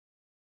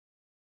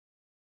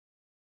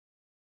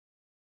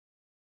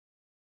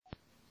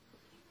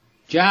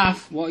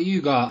Jaff, what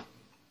you got?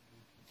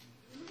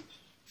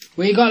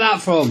 Where you got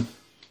that from?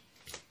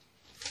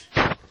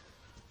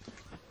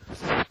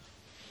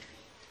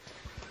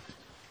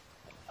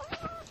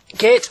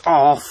 Get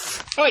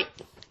off! Oi!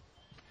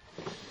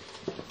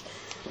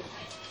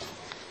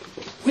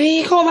 Where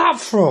you got that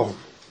from?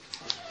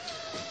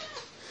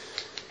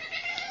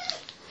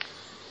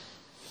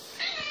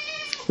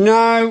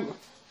 No.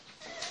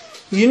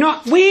 You're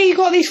not. Where you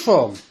got this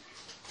from?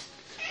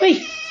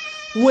 Wait.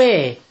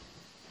 Where?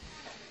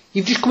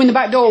 You've just come in the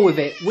back door with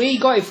it. Where you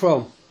got it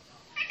from?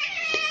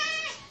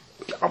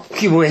 I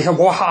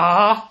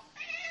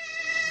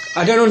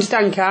don't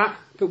understand, cat.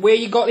 But where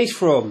you got this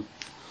from?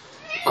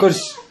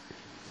 Because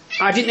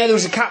I didn't know there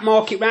was a cat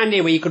market round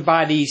here where you could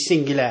buy these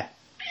singular.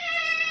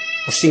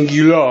 Or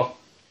singular.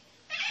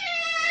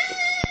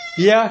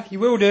 Yeah, you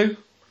will do.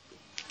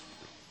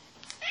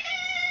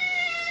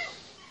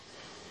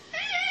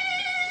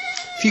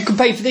 If you can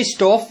pay for this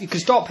stuff, you can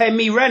start paying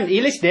me rent. Are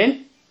you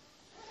listening?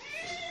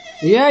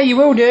 Yeah, you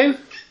will do.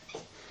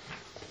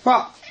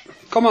 Right,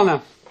 come on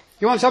now.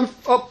 You want some?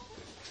 Up.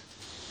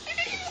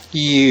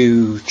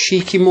 You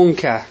cheeky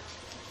monkey.